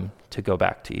allow them to go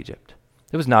back to Egypt.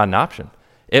 It was not an option.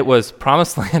 It was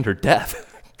promised land or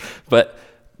death. But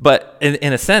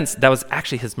in a sense, that was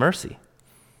actually his mercy.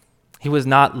 He was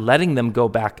not letting them go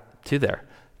back to there.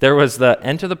 There was the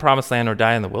enter the promised land or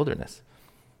die in the wilderness.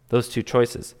 Those two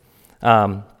choices.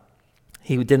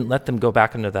 He didn't let them go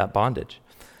back into that bondage.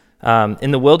 In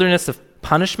the wilderness of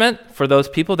punishment for those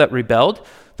people that rebelled,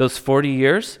 those 40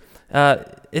 years,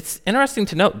 it's interesting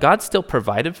to note, God still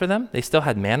provided for them. They still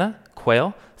had manna,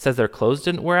 quail. It says their clothes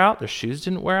didn't wear out, their shoes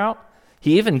didn't wear out.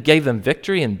 He even gave them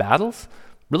victory in battles.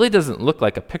 Really doesn't look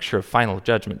like a picture of final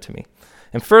judgment to me.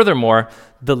 And furthermore,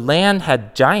 the land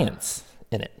had giants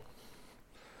in it.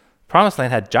 Promised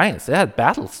land had giants. They had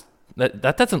battles.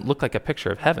 That doesn't look like a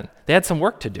picture of heaven. They had some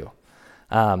work to do.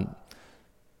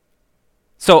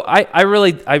 So I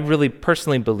really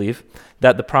personally believe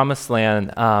that the promised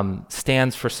land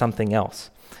stands for something else.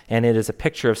 And it is a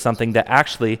picture of something that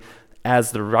actually,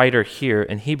 as the writer here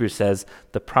in Hebrews says,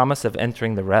 the promise of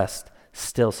entering the rest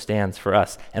still stands for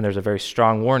us. And there's a very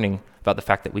strong warning about the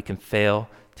fact that we can fail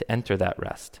to enter that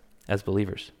rest as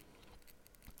believers.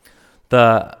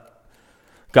 God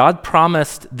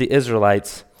promised the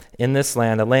Israelites in this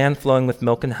land, a land flowing with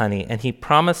milk and honey, and he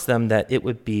promised them that it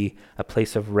would be a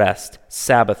place of rest,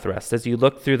 Sabbath rest. As you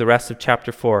look through the rest of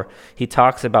chapter 4, he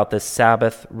talks about this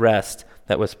Sabbath rest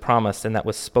that was promised and that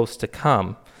was supposed to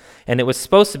come. And it was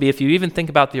supposed to be, if you even think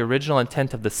about the original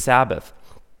intent of the Sabbath,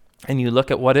 and you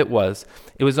look at what it was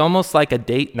almost like a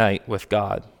date night with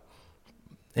God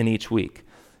in each week.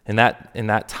 In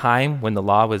that time when the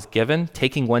law was given,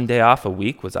 taking one day off a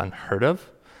week was unheard of.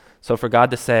 So for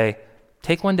God to say,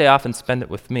 take one day off and spend it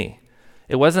with me,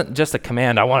 It wasn't just a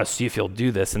command, I want to see if you'll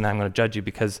do this, and then I'm going to judge you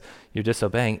because you're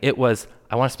disobeying. It was,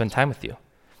 I want to spend time with you.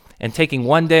 And taking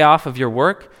one day off of your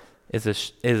work it's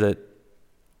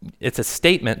a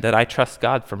statement that I trust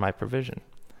God for my provision.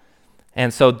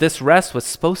 And so this rest was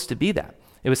supposed to be that.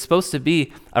 It was supposed to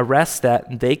be a rest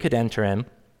that they could enter in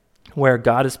where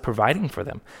God is providing for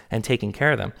them and taking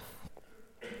care of them.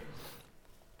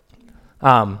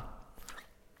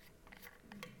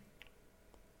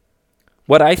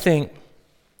 What I think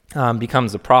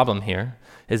becomes a problem here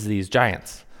is these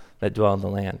giants that dwell in the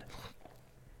land.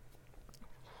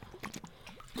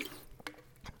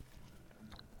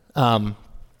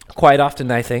 Quite often,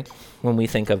 I think, when we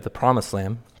think of the promised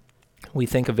land, we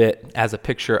think of it as a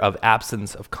picture of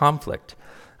absence of conflict.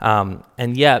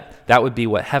 And yet, that would be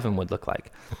what heaven would look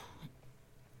like.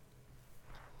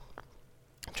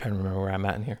 I'm trying to remember where I'm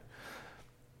at in here.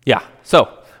 Yeah,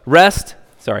 so rest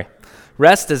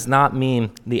does not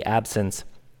mean the absence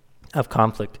of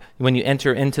conflict. When you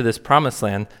enter into this promised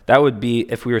land, that would be,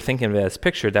 if we were thinking of it as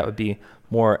pictured, that would be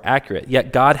more accurate.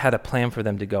 Yet God had a plan for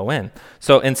them to go in.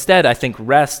 So instead, I think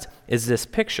rest is this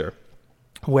picture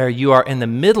where you are in the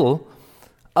middle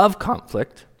of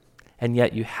conflict, and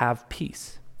yet you have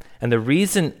peace. And the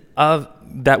reason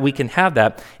that we can have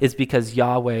that is because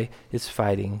Yahweh is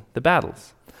fighting the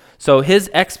battles. So his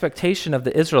expectation of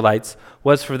the Israelites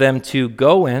was for them to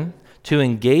go in, to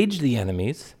engage the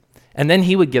enemies, and then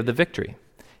he would give the victory.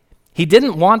 He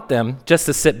didn't want them just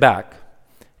to sit back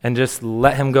and just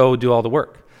let him go do all the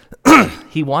work.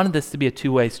 He wanted this to be a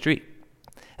two-way street.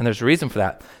 And there's a reason for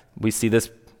that. We see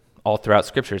this all throughout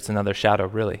Scripture. It's another shadow,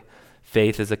 really.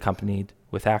 Faith is accompanied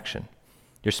with action.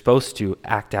 You're supposed to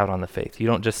act out on the faith. You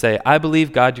don't just say, I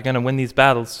believe, God, you're going to win these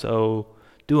battles, so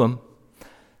do them.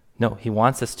 No, he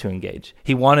wants us to engage.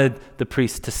 He wanted the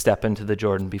priest to step into the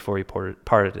Jordan before he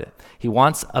parted it. He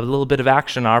wants a little bit of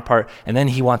action on our part, and then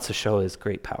he wants to show his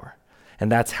great power.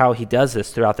 And that's how he does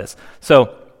this throughout this.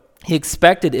 So he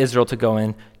expected Israel to go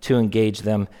in, to engage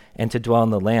them, and to dwell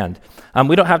in the land.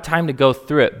 We don't have time to go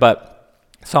through it, but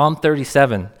Psalm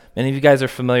 37, many of you guys are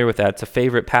familiar with that. It's a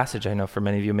favorite passage, I know, for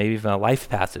many of you, maybe even a life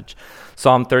passage.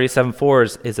 Psalm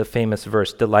 37:4 is a famous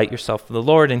verse. Delight yourself in the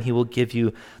Lord, and he will give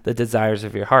you the desires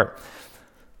of your heart.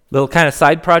 Little kind of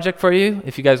side project for you.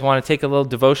 If you guys want to take a little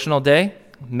devotional day,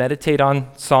 meditate on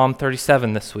Psalm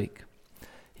 37 this week.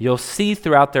 You'll see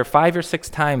throughout there 5 or 6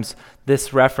 times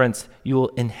this reference, you will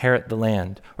inherit the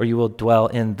land, or you will dwell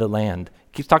in the land.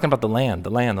 He keeps talking about the land.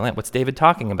 What's David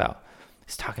talking about?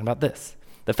 He's talking about this.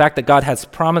 The fact that God has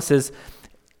promises,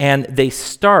 and they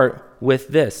start with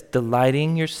this,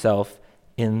 delighting yourself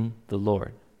in the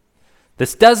Lord.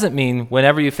 This doesn't mean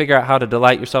whenever you figure out how to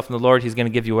delight yourself in the Lord, he's going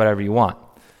to give you whatever you want.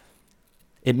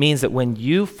 It means that when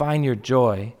you find your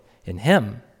joy in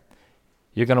him,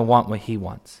 you're going to want what he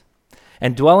wants.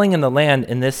 And dwelling in the land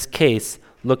in this case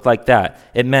looked like that.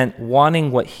 It meant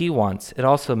wanting what he wants. It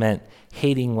also meant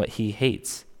hating what he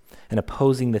hates and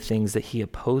opposing the things that he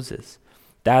opposes.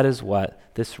 That is what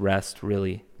this rest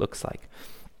really looks like.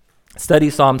 Study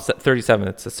Psalm 37.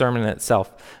 It's a sermon in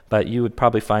itself, but you would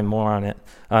probably find more on it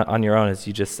on your own as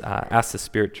you just ask the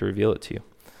Spirit to reveal it to you.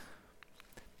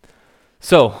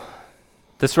 So,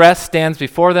 this rest stands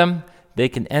before them. They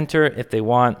can enter if they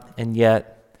want, and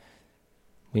yet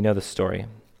we know the story.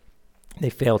 They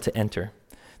fail to enter.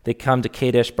 They come to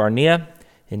Kadesh Barnea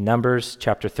in Numbers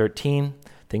chapter 13.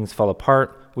 Things fall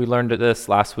apart. We learned this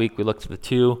last week. We looked at the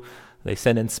 2. They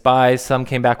sent in spies. Some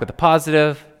came back with a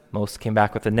positive. Most came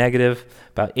back with a negative.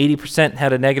 About 80%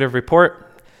 had a negative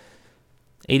report.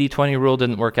 80-20 rule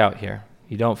didn't work out here.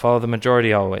 You don't follow the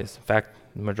majority always. In fact,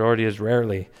 the majority is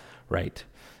rarely right,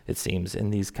 it seems, in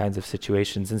these kinds of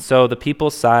situations. And so the people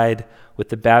side with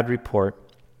the bad report.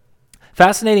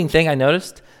 Fascinating thing I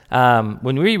noticed,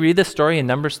 when we read this story in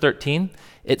Numbers 13,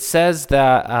 it says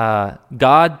that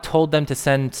God told them to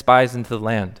send spies into the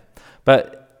land.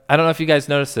 But I don't know if you guys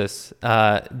noticed this.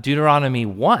 Deuteronomy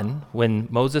 1, when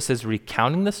Moses is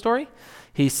recounting the story,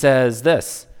 he says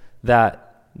this,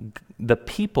 that the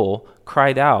people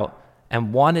cried out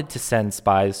and wanted to send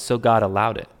spies, so God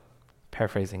allowed it.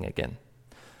 Paraphrasing again.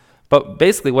 But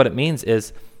basically what it means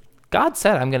is, God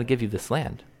said, I'm going to give you this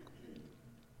land.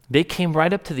 They came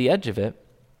right up to the edge of it,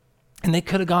 and they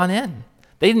could have gone in.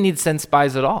 They didn't need to send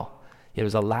spies at all. It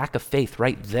was a lack of faith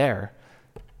right there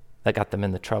that got them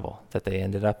in the trouble that they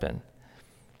ended up in.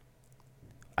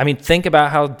 I mean, think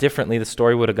about how differently the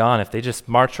story would have gone if they just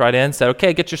marched right in, said,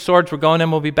 okay, get your swords, we're going in,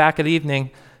 we'll be back at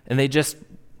evening. And they just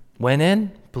went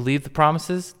in, believed the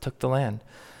promises, took the land.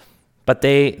 But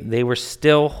they were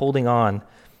still holding on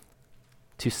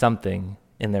to something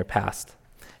in their past.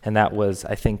 And that was,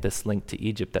 I think, this link to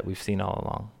Egypt that we've seen all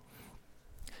along.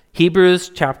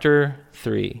 Hebrews chapter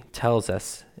 3 tells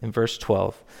us in verse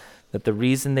 12 that the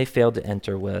reason they failed to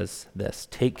enter was this: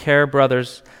 take care,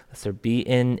 brothers, lest there be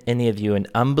in any of you an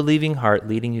unbelieving heart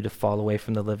leading you to fall away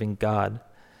from the living God.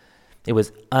 It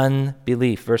was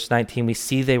unbelief. Verse 19, we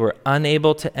see they were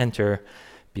unable to enter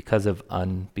because of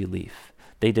unbelief.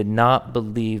 They did not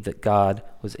believe that God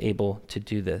was able to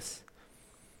do this.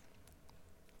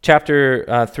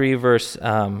 Chapter 3, verse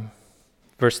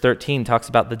 13 talks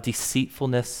about the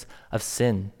deceitfulness of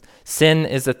sin. Sin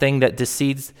is a thing that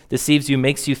deceives you,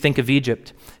 makes you think of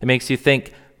Egypt. It makes you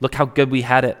think, look how good we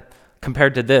had it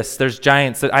compared to this. There's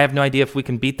giants that I have no idea if we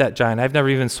can beat that giant. I've never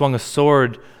even swung a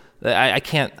sword. I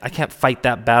can't fight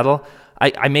that battle.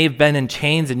 I may have been in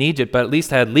chains in Egypt, but at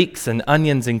least I had leeks and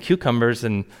onions and cucumbers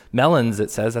and melons,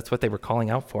 it says. That's what they were calling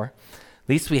out for. At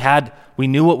least we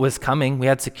knew what was coming. We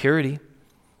had security.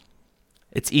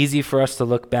 It's easy for us to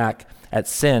look back at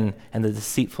sin and the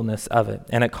deceitfulness of it,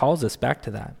 and it calls us back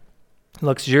to that.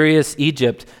 Luxurious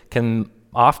Egypt can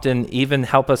often even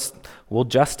help us, will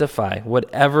justify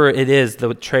whatever it is,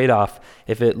 the trade-off,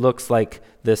 if it looks like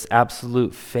this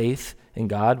absolute faith in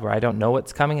God where I don't know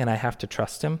what's coming and I have to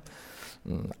trust him.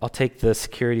 I'll take the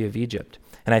security of Egypt,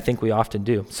 and I think we often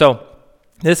do. So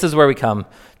this is where we come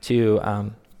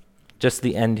to just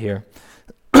the end here.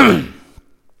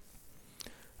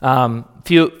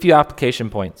 Few application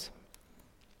points.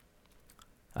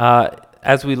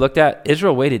 As we looked at,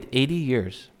 Israel waited 80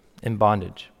 years in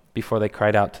bondage before they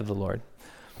cried out to the Lord.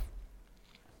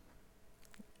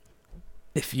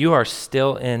 If you are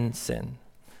still in sin,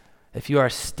 if you are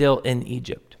still in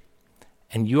Egypt,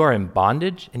 and you are in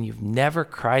bondage and you've never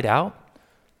cried out,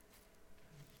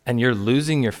 and you're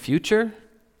losing your future,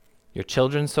 your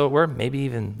children, so it were, maybe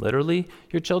even literally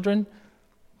your children,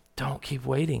 don't keep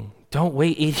waiting. Don't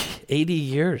wait 80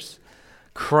 years.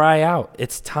 Cry out.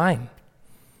 It's time.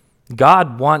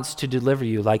 God wants to deliver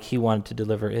you like he wanted to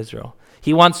deliver Israel.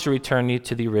 He wants to return you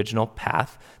to the original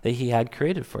path that he had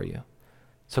created for you.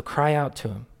 So cry out to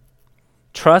him.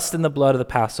 Trust in the blood of the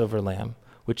Passover lamb,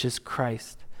 which is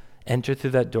Christ. Enter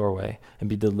through that doorway and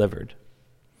be delivered.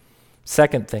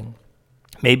 Second thing,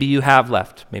 maybe you have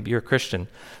left. Maybe you're a Christian,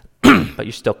 but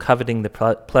you're still coveting the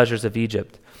pleasures of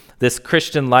Egypt. This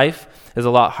Christian life is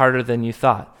a lot harder than you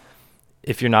thought.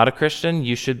 If you're not a Christian,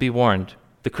 you should be warned.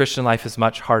 The Christian life is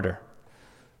much harder.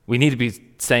 We need to be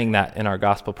saying that in our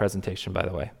gospel presentation, by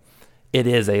the way. It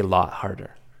is a lot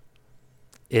harder.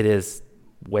 It is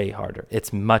way harder.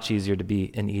 It's much easier to be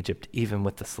in Egypt, even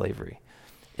with the slavery.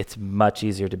 It's much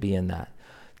easier to be in that.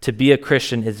 To be a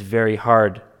Christian is very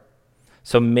hard.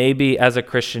 So maybe as a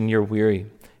Christian, you're weary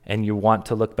and you want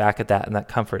to look back at that and that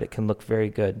comfort. It can look very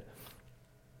good.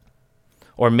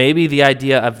 Or maybe the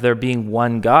idea of there being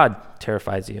one God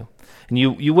terrifies you. And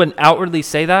you wouldn't outwardly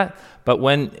say that, but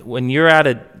when you're at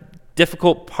a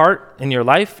difficult part in your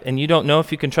life and you don't know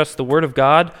if you can trust the Word of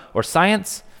God or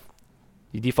science,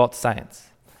 you default to science.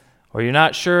 Or you're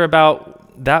not sure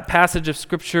about that passage of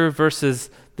Scripture versus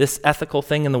this ethical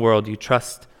thing in the world, you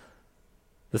trust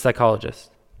the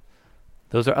psychologist.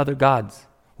 Those are other gods.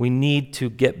 We need to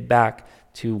get back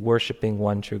to worshiping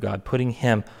one true God,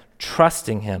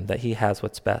 trusting him that he has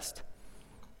what's best.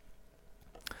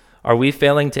 Are we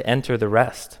failing to enter the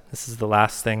rest? This is the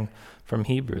last thing from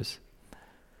Hebrews.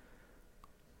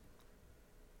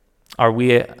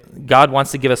 God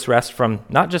wants to give us rest from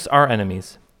not just our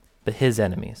enemies, but his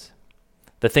enemies.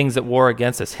 The things that war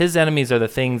against us. His enemies are the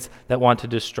things that want to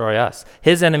destroy us.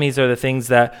 His enemies are the things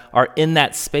that are in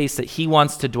that space that he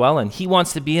wants to dwell in. He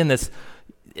wants to be in this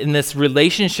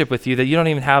relationship with you that you don't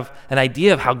even have an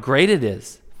idea of how great it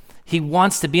is. He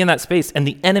wants to be in that space, and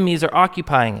the enemies are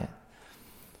occupying it.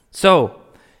 So,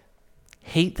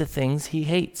 hate the things he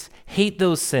hates. Hate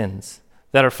those sins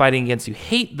that are fighting against you.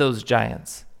 Hate those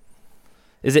giants.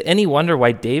 Is it any wonder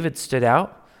why David stood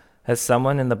out as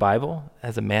someone in the Bible,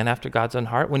 as a man after God's own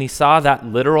heart? When he saw that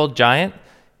literal giant,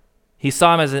 he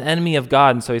saw him as an enemy of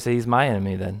God, and so he said, he's my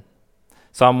enemy then.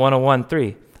 Psalm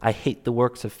 101:3, I hate the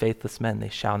works of faithless men. They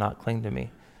shall not cling to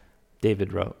me,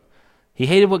 David wrote. He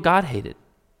hated what God hated.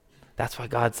 That's why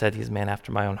God said he's a man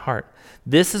after my own heart.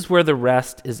 This is where the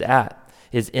rest is at,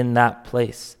 is in that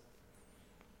place.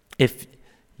 If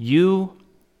you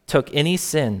took any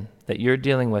sin that you're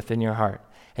dealing with in your heart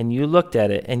and you looked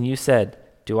at it and you said,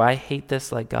 do I hate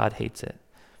this like God hates it?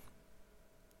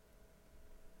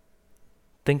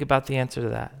 Think about the answer to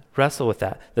that. Wrestle with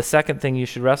that. The second thing you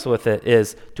should wrestle with it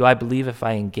is, do I believe if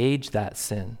I engage that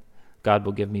sin, God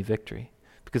will give me victory?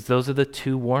 Because those are the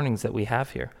two warnings that we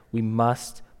have here. We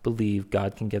must believe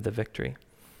God can give the victory.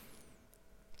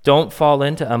 Don't fall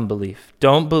into unbelief.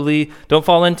 Don't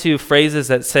fall into phrases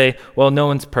that say, well, no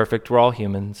one's perfect. We're all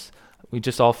humans. We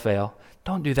just all fail.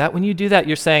 Don't do that. When you do that,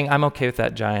 you're saying, I'm okay with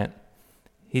that giant.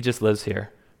 He just lives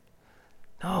here.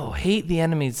 No, hate the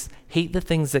enemies. Hate the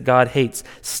things that God hates.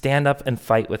 Stand up and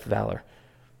fight with valor.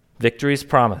 Victory is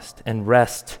promised, and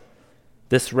rest,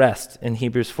 this rest in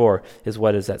Hebrews 4 is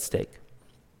what is at stake.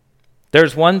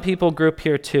 There's one people group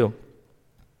here too,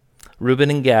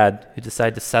 Reuben and Gad, who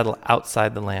decide to settle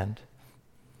outside the land.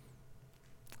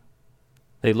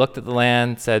 They looked at the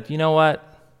land, said, you know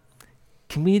what?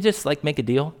 Can we just make a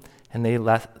deal? And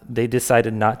they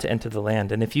decided not to enter the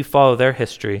land. And if you follow their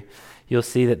history, you'll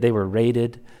see that they were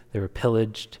raided, they were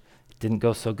pillaged. It didn't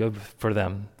go so good for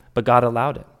them, but God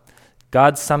allowed it.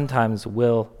 God sometimes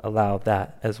will allow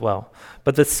that as well.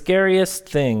 But the scariest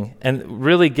thing, and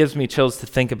really gives me chills to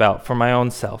think about for my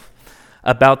own self,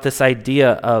 about this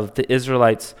idea of the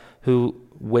Israelites who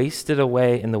wasted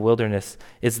away in the wilderness,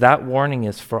 is that warning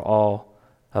is for all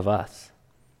of us.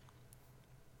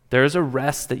 There is a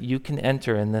rest that you can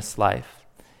enter in this life,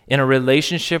 in a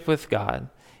relationship with God,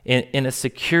 in a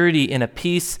security, in a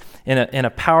peace, in a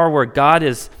power where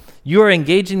you are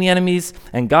engaging the enemies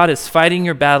and God is fighting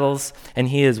your battles and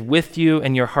he is with you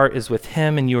and your heart is with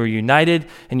him and you are united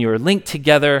and you are linked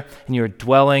together and you are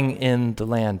dwelling in the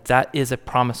land. That is a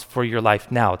promise for your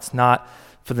life now. It's not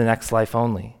for the next life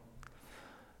only.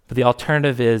 But the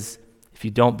alternative is, if you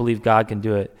don't believe God can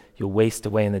do it, you'll waste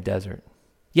away in the desert.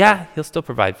 Yeah, he'll still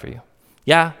provide for you.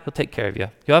 Yeah, he'll take care of you.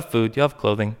 You'll have food, you'll have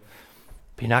clothing,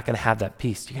 but you're not going to have that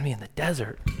peace. You're going to be in the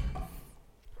desert.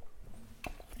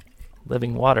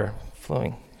 Living water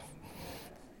flowing.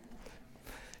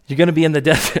 You're going to be in the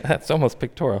desert. That's almost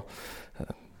pictorial.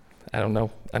 I don't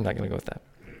know. I'm not going to go with that.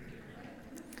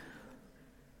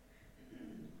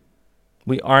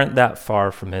 We aren't that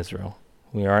far from Israel.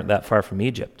 We aren't that far from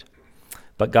Egypt.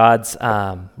 But God's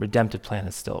redemptive plan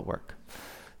is still at work.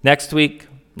 Next week,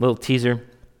 little teaser,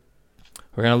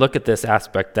 we're going to look at this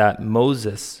aspect that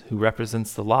Moses, who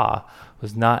represents the law,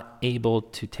 was not able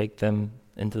to take them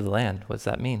into the land. What does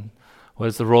that mean? What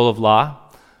is the role of law?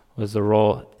 What is the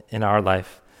role in our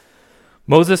life?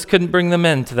 Moses couldn't bring them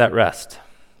into that rest,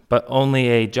 but only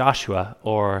a Joshua,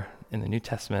 or in the New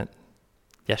Testament,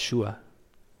 Yeshua.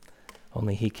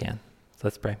 Only he can. So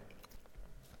let's pray.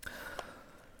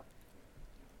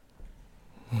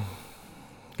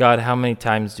 God, how many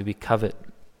times do we covet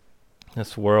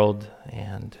this world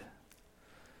and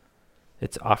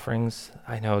its offerings?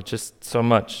 I know just so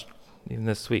much, even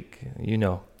this week. You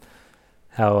know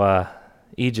how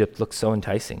Egypt looks so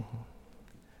enticing.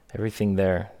 Everything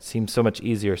there seems so much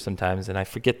easier sometimes, and I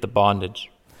forget the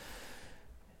bondage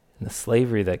and the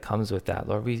slavery that comes with that.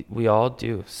 Lord, we all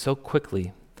do so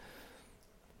quickly.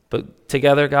 But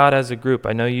together, God, as a group,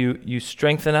 I know you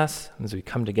strengthen us as we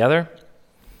come together.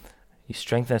 You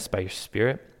strengthen us by your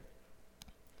Spirit.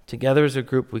 Together as a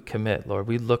group, we commit, Lord.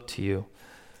 We look to you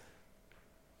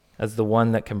as the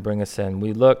one that can bring us in.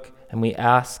 We look and we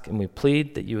ask and we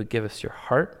plead that you would give us your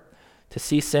heart to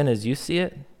see sin as you see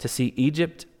it, to see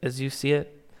Egypt as you see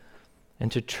it, and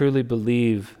to truly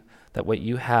believe that what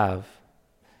you have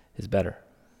is better.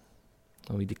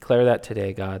 And we declare that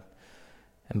today, God.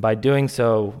 And by doing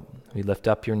so, we lift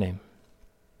up your name.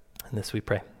 And this we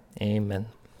pray. Amen.